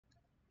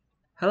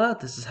Hello,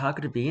 this is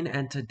Haku Bean,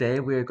 and today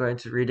we are going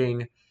to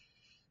reading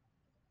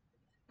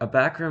a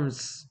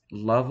backrooms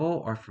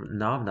level or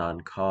phenomenon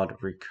called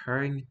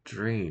Recurring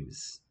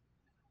Dreams.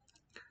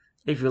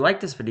 If you like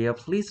this video,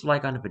 please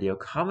like on the video,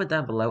 comment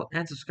down below,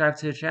 and subscribe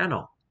to the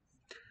channel.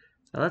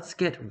 Now let's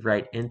get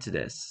right into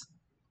this.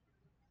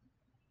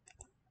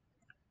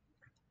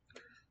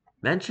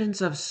 Mentions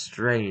of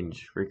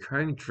strange,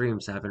 recurring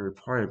dreams have been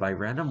reported by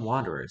random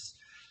wanderers.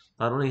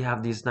 Not only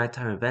have these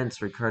nighttime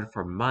events recurred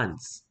for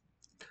months,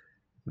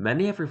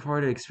 many have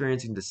reported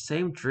experiencing the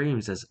same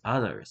dreams as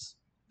others.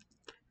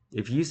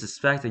 If you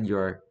suspect that you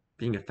are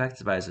being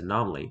affected by this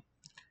anomaly,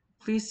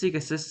 please seek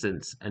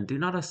assistance and do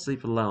not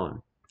sleep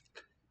alone,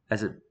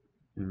 as it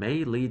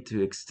may lead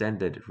to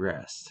extended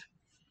rest.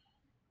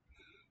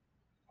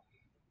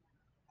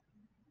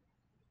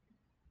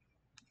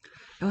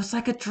 It was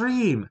like a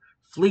dream,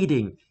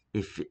 fleeting,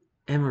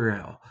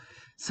 ephemeral,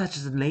 such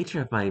as the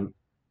nature of my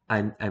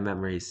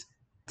memories,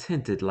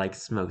 tinted like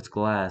smoked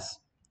glass.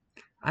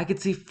 I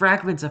could see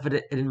fragments of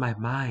it in my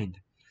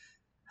mind,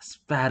 a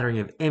spattering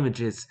of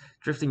images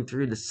drifting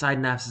through the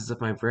synapses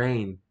of my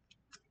brain.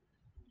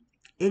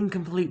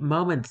 Incomplete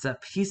moments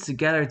that piece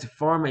together to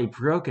form a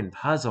broken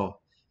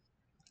puzzle.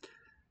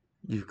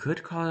 You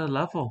could call it a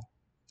level.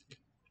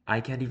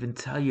 I can't even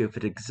tell you if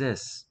it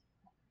exists.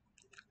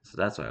 So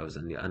that's why I was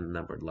in the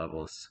unnumbered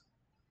levels.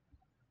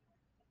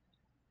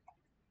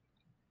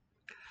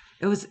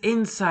 It was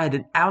inside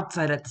and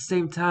outside at the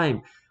same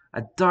time.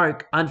 A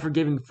dark,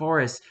 unforgiving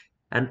forest,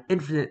 and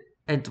infinite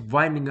and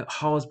winding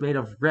halls made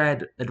of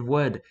red and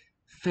wood,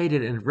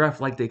 faded and rough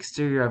like the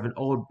exterior of an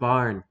old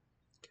barn.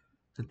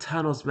 The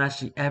tunnels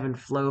matched the ebb and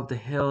flow of the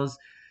hills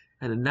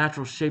and the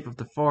natural shape of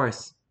the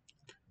forest.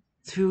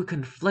 Two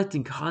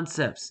conflicting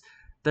concepts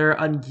that are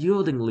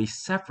unyieldingly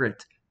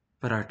separate,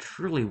 but are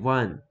truly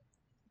one.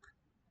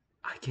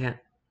 I can't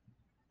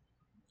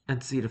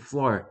see the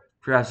floor.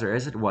 Perhaps there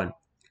isn't one.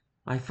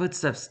 My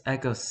footsteps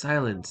echo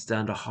silence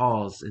down the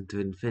halls into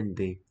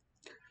infinity.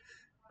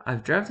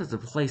 I've dreamt of the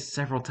place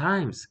several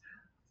times,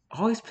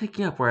 always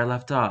picking up where I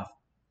left off.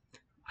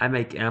 I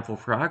make ample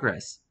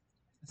progress.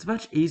 It's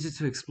much easier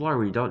to explore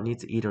where you don't need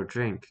to eat or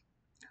drink.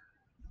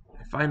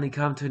 I finally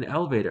come to an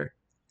elevator,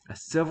 a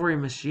silvery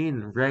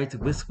machine ready to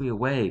whisk me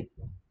away.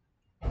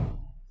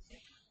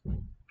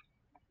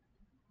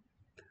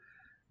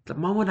 The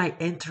moment I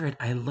enter it,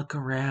 I look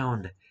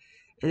around.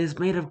 It is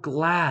made of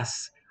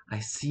glass. I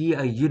see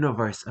a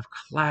universe of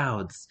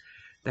clouds,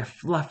 their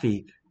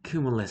fluffy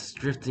cumulus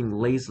drifting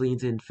lazily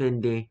into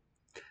infinity,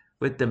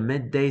 with the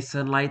midday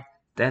sunlight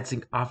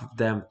dancing off of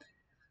them.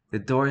 The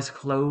doors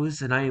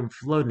close, and I am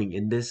floating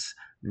in this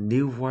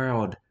new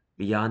world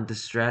beyond the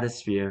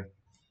stratosphere.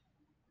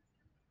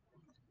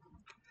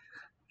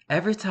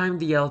 Every time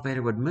the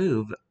elevator would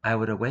move, I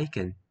would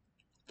awaken,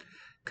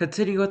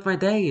 continuing with my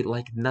day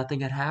like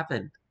nothing had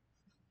happened,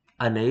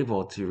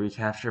 unable to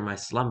recapture my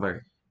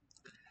slumber.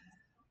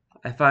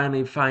 I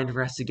finally find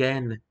rest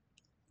again,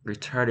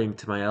 returning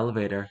to my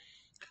elevator.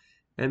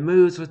 It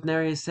moves with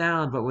nary a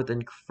sound, but with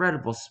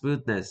incredible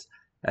smoothness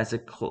as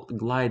it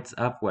glides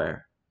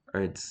upward.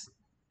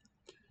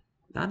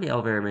 Now the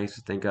elevator makes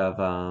me think of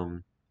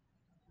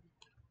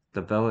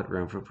the billet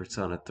room from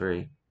Persona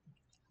 3.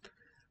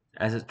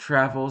 As it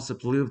travels, the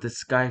blue of the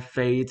sky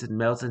fades and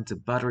melts into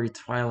buttery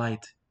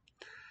twilight.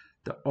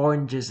 The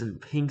oranges and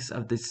pinks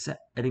of the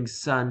setting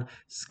sun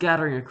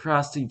scattering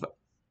across the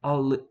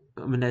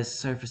luminous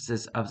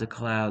surfaces of the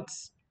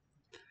clouds.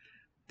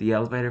 The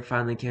elevator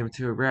finally came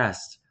to a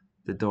rest.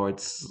 The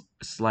doors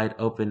slide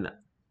open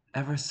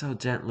ever so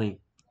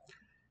gently.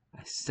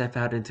 I step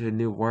out into a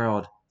new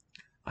world,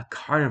 a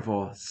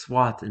carnival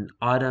swathed in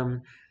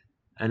autumn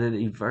and an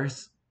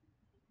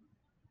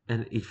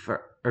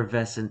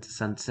effervescent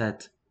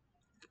sunset.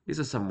 These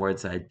are some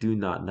words that I do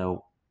not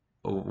know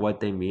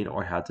what they mean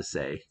or how to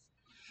say.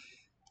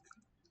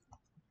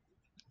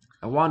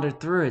 I wander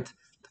through it,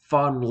 the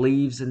fallen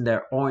leaves in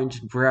their orange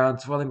and brown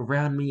swirling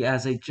around me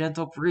as a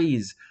gentle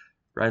breeze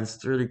runs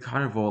through the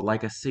carnival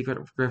like a secret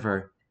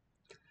river.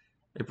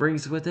 It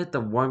brings with it the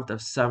warmth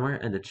of summer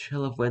and the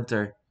chill of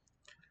winter,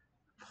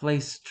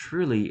 placed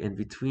truly in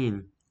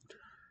between.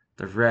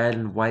 The red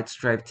and white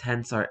striped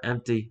tents are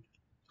empty,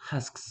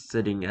 husks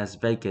sitting as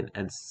vacant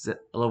and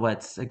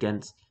silhouettes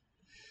against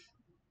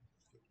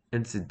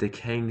into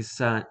decaying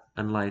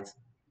sunlight.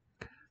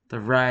 The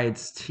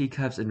rides,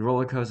 teacups, and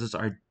roller coasters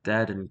are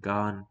dead and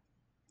gone.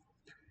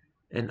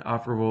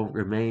 Inoperable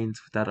remains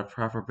without a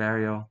proper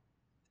burial.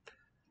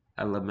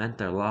 I lament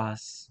their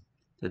loss,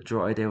 the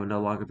joy they will no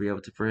longer be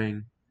able to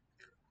bring.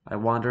 I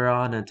wander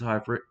on until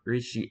I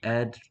reach the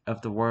edge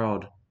of the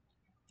world.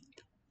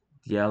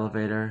 The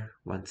elevator,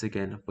 once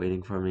again,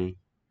 waiting for me.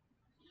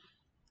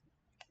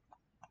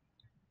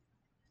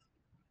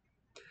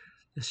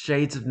 The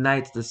shades of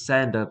night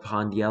descend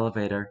upon the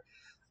elevator.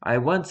 I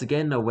once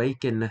again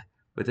awaken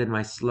within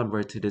my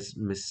slumber to this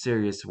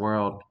mysterious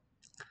world.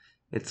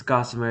 Its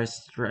gossamer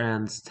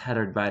strands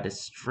tethered by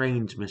this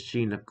strange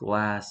machine of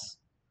glass.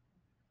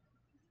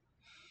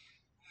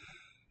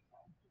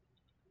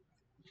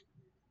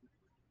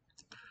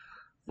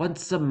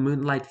 Once some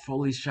moonlight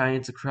fully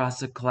shines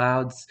across the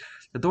clouds,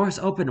 the doors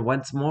open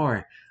once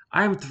more.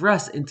 I am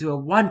thrust into a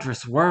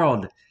wondrous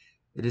world.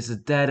 It is the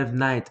dead of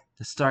night,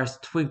 the stars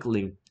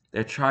twinkling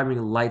their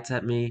charming lights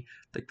at me,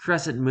 the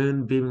crescent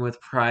moon beaming with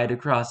pride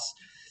across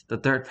the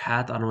dirt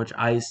path on which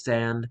I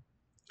stand.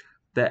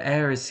 The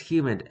air is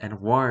humid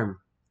and warm.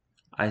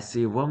 I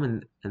see a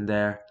woman in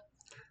there.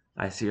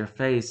 I see her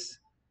face,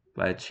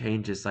 but it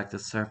changes like the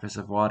surface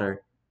of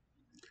water.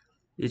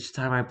 Each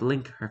time I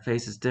blink, her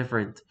face is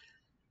different,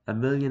 a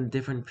million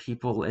different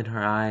people in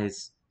her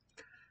eyes.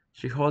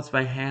 She holds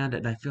my hand,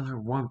 and I feel her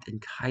warmth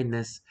and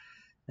kindness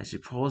as she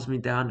pulls me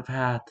down the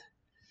path.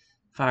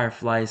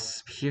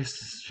 Fireflies pierce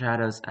the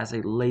shadows as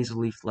they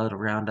lazily float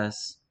around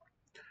us.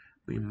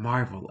 We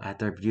marvel at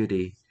their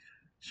beauty.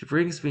 She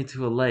brings me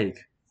to a lake,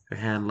 her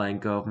hand letting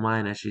go of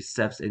mine as she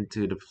steps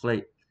into the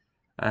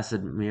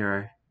placid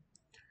mirror.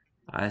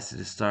 I see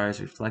the stars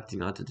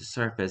reflecting onto the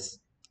surface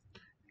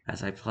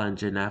as I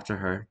plunge in after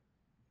her.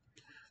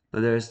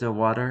 Though there is no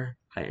water,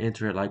 I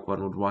enter it like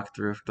one would walk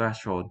through a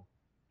threshold,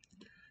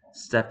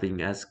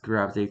 stepping as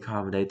gravity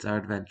accommodates our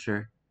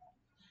adventure.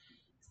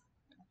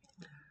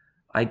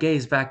 I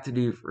gaze back to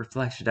the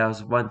reflection that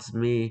was once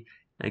me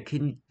and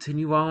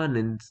continue on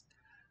in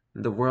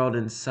the world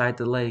inside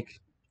the lake.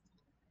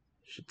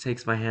 She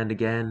takes my hand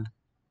again,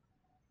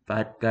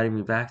 guiding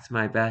me back to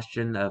my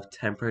bastion of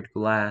tempered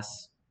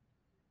glass.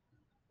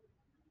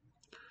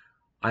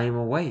 I am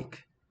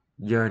awake,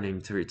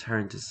 yearning to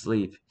return to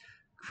sleep,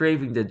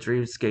 craving the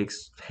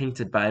dreamscapes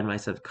painted by my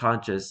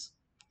subconscious.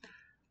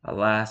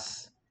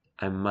 Alas,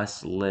 I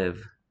must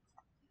live.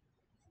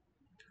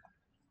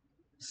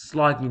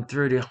 Slogging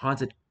through the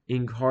haunted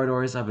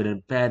corridors of an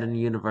abandoned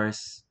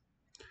universe.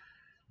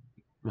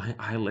 My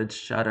eyelids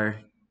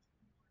shudder.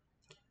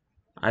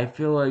 I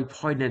feel a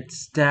poignant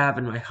stab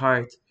in my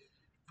heart.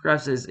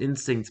 Perhaps it is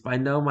instinct, but I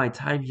know my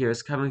time here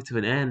is coming to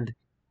an end.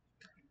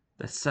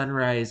 The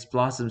sunrise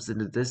blossoms in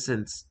the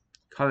distance,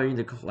 coloring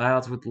the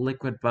clouds with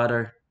liquid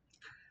butter.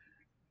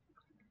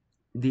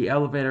 The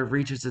elevator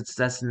reaches its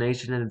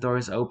destination and the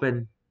doors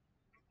open.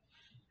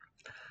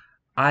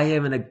 I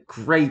am in a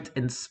great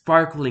and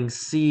sparkling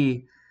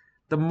sea.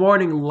 The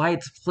morning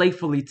lights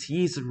playfully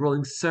tease the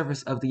rolling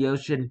surface of the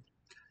ocean,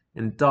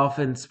 and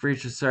dolphins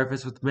breach the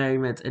surface with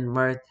merriment and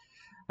mirth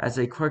as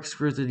they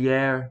corkscrew through the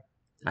air.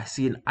 I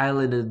see an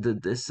island in the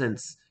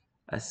distance,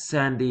 a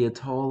sandy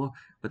atoll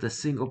with a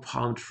single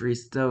palm tree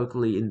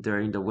stoically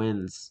enduring the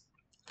winds.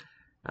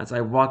 As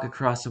I walk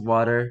across the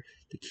water,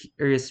 the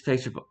curious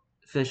fish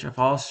of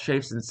all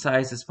shapes and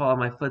sizes follow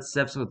my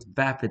footsteps with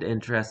vapid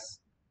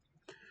interest.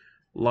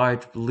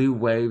 Large blue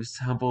waves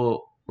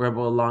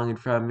rumble along in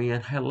front of me,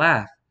 and I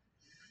laugh.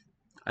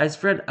 I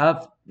spread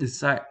up the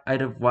side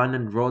of one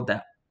and roll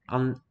that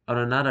on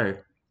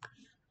another.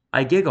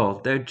 I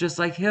giggle, they're just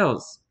like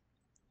hills.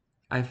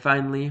 I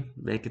finally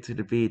make it to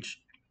the beach,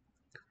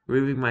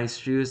 removing my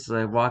shoes as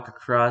I walk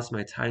across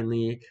my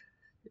tiny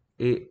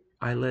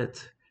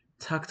islet,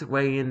 tucked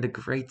away in the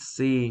great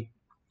sea.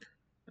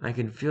 I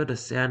can feel the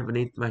sand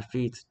beneath my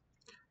feet,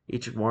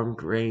 each warm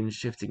grain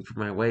shifting for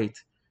my weight,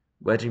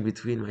 wedging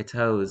between my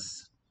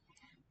toes.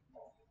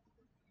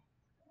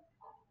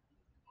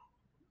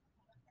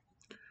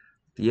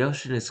 The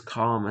ocean is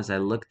calm as I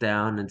look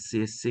down and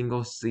see a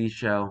single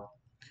seashell,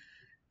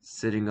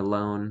 sitting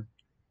alone,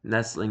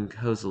 nestling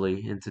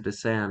cozily into the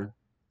sand.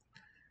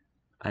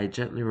 I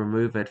gently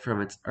remove it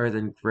from its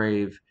earthen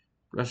grave,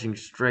 brushing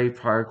stray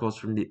particles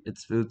from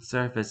its smooth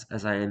surface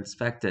as I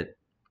inspect it.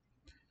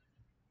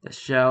 The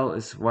shell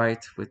is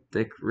white with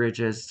thick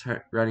ridges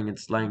running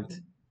its length.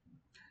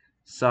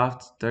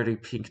 Soft, dirty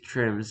pink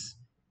trims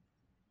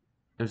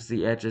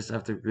the edges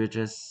of the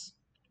ridges,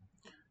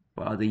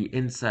 while the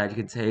inside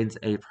contains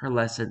a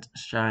pearlescent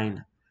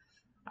shine.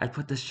 I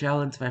put the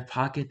shell into my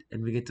pocket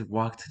and begin to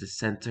walk to the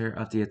center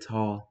of the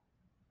atoll.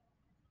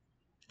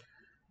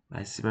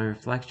 I see my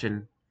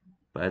reflection,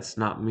 but it's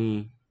not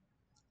me.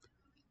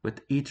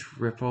 With each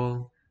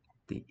ripple,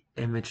 the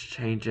image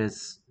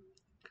changes.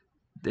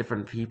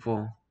 Different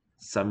people,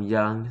 some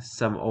young,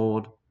 some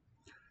old.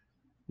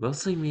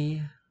 Mostly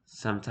me,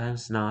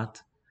 sometimes not.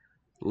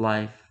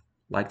 Life,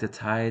 like the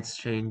tides,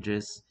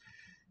 changes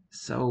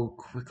so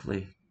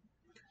quickly,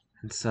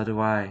 and so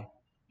do I.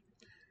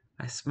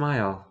 I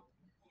smile,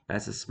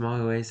 as a small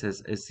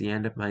oasis is the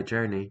end of my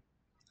journey.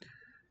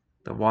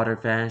 The water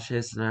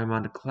vanishes, and I am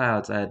on the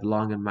clouds I had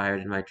long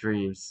admired in my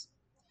dreams.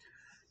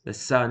 The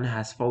sun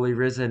has fully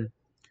risen,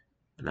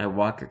 and I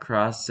walk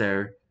across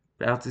their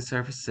bouncy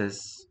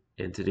surfaces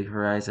into the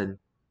horizon.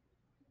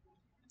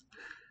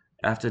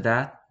 After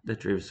that, the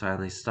dreams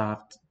finally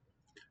stopped.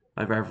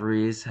 My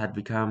reveries had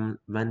become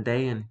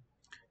mundane,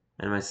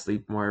 and my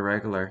sleep more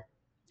irregular.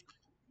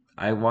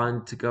 I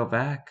wanted to go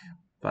back,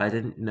 but I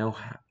didn't know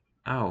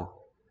how.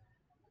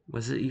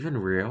 Was it even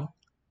real?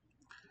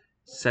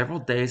 Several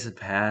days had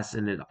passed,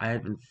 and I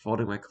had been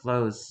folding my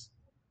clothes.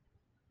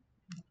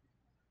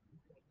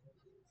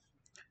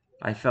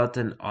 I felt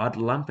an odd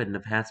lump in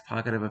the pants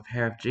pocket of a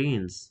pair of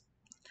jeans,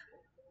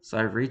 so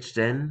I reached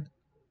in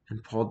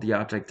and pulled the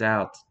object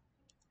out.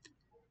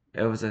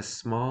 It was a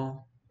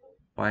small,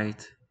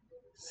 white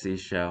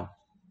seashell.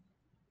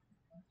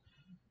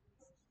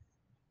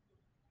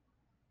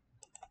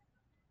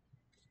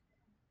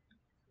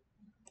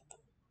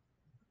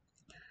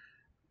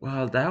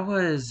 Well, that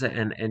was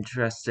an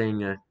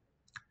interesting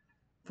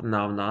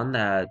phenomenon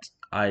that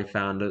I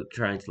found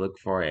trying to look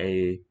for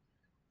an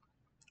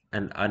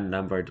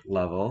unnumbered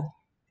level.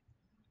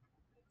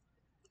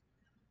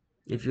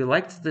 If you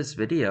liked this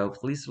video,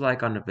 please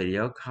like on the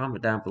video,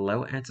 comment down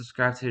below, and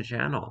subscribe to the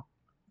channel.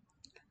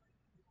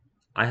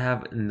 I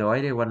have no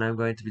idea what I'm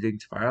going to be doing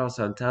tomorrow,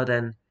 so until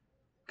then,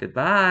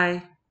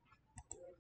 goodbye!